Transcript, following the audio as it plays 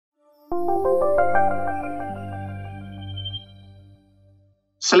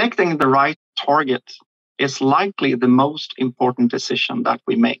Selecting the right target is likely the most important decision that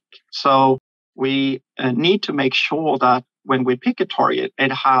we make. So we need to make sure that when we pick a target,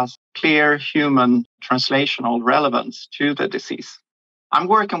 it has clear human translational relevance to the disease. I'm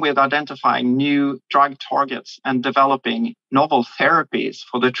working with identifying new drug targets and developing novel therapies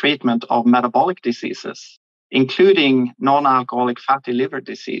for the treatment of metabolic diseases, including non-alcoholic fatty liver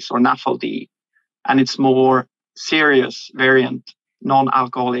disease, or NAFLD, and its more serious variant,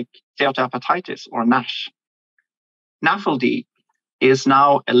 non-alcoholic steatohepatitis, or NASH. NAFLD is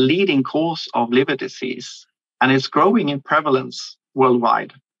now a leading cause of liver disease and is growing in prevalence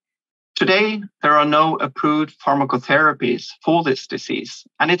worldwide. Today, there are no approved pharmacotherapies for this disease,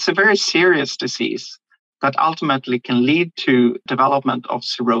 and it's a very serious disease that ultimately can lead to development of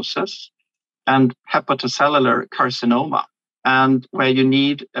cirrhosis and hepatocellular carcinoma, and where you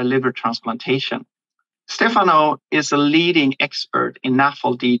need a liver transplantation. Stefano is a leading expert in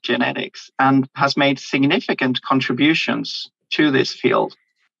NAFLD genetics and has made significant contributions to this field.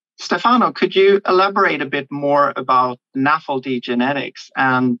 Stefano, could you elaborate a bit more about NAFLD genetics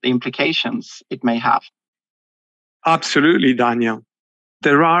and the implications it may have? Absolutely, Daniel.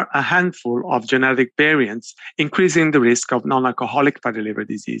 There are a handful of genetic variants increasing the risk of non-alcoholic fatty liver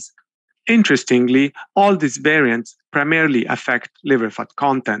disease. Interestingly, all these variants primarily affect liver fat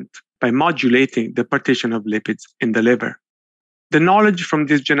content by modulating the partition of lipids in the liver. The knowledge from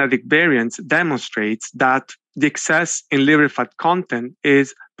these genetic variants demonstrates that the excess in liver fat content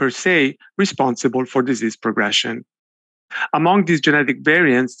is per se responsible for disease progression. Among these genetic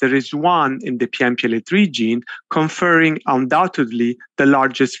variants, there is one in the PNPLA3 gene conferring undoubtedly the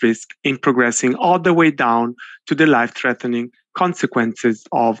largest risk in progressing all the way down to the life-threatening consequences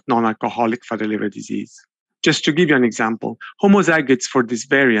of non-alcoholic fatty liver disease. Just to give you an example, homozygotes for this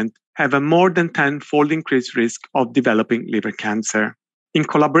variant have a more than 10-fold increased risk of developing liver cancer. In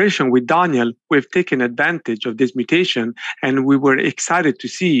collaboration with Daniel, we've taken advantage of this mutation, and we were excited to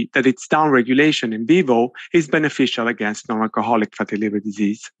see that its downregulation in vivo is beneficial against non-alcoholic fatty liver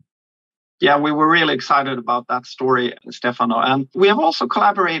disease. Yeah, we were really excited about that story, Stefano. And we have also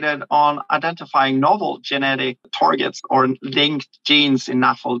collaborated on identifying novel genetic targets or linked genes in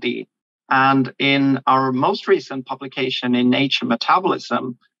NAFLD. And in our most recent publication in Nature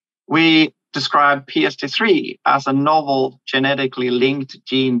Metabolism, we described PST3 as a novel genetically linked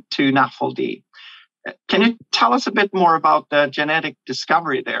gene to NAFLD. Can you tell us a bit more about the genetic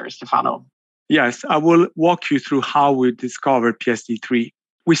discovery there, Stefano? Yes, I will walk you through how we discovered PST3.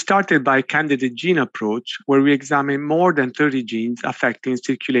 We started by a candidate gene approach where we examined more than 30 genes affecting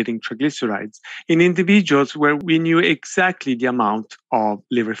circulating triglycerides in individuals where we knew exactly the amount of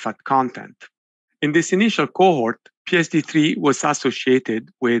liver fat content. In this initial cohort, PSD3 was associated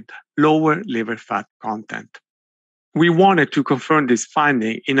with lower liver fat content. We wanted to confirm this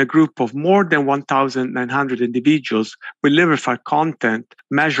finding in a group of more than 1,900 individuals with liver fat content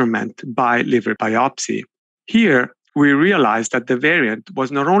measurement by liver biopsy. Here, we realized that the variant was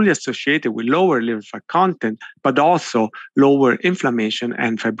not only associated with lower liver fat content, but also lower inflammation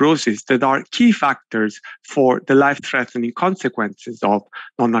and fibrosis that are key factors for the life-threatening consequences of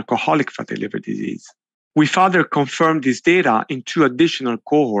non-alcoholic fatty liver disease. We further confirmed this data in 2 additional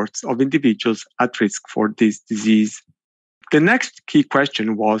cohorts of individuals at risk for this disease. The next key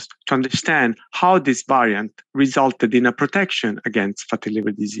question was to understand how this variant resulted in a protection against fatty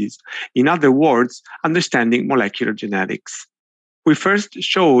liver disease. In other words, understanding molecular genetics. We first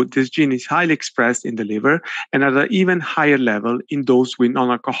showed this gene is highly expressed in the liver and at an even higher level in those with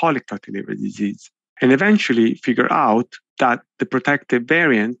non-alcoholic fatty liver disease, and eventually figure out that the protective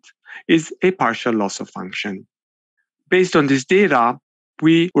variant is a partial loss of function. Based on this data,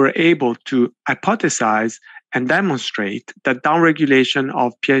 we were able to hypothesize and demonstrate that downregulation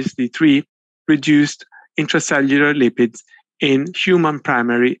of PSD3 reduced intracellular lipids in human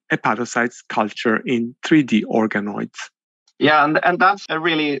primary hepatocytes culture in 3D organoids. Yeah, and that's a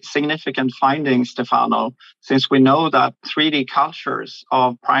really significant finding, Stefano, since we know that 3D cultures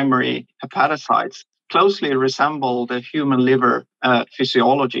of primary hepatocytes closely resemble the human liver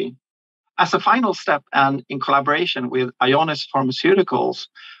physiology. As a final step, and in collaboration with Ionis Pharmaceuticals,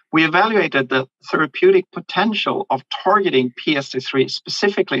 we evaluated the therapeutic potential of targeting PSD3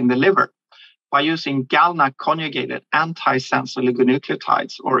 specifically in the liver by using GalNAc-conjugated antisense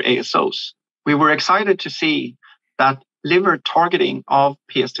oligonucleotides, or ASOs. We were excited to see that liver targeting of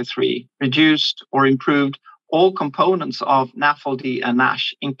PSD3 reduced or improved all components of NAFLD and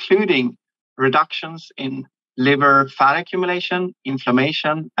NASH, including reductions in liver fat accumulation,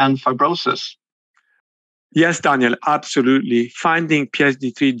 inflammation, and fibrosis. Yes, Daniel, absolutely. Finding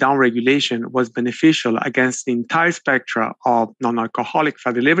PSD3 downregulation was beneficial against the entire spectrum of non-alcoholic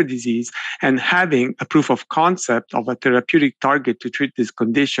fatty liver disease, and having a proof of concept of a therapeutic target to treat this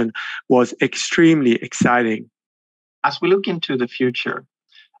condition was extremely exciting. As we look into the future,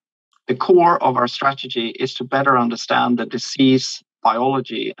 the core of our strategy is to better understand the disease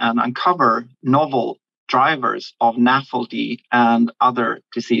biology and uncover novel drivers of NAFLD and other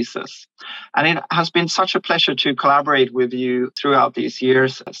diseases. And it has been such a pleasure to collaborate with you throughout these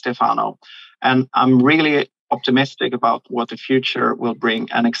years, Stefano. And I'm really optimistic about what the future will bring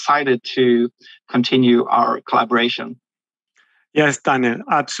and excited to continue our collaboration. Yes, Daniel,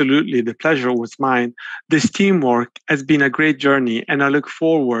 absolutely. The pleasure was mine. This teamwork has been a great journey, and I look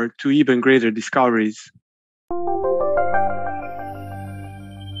forward to even greater discoveries.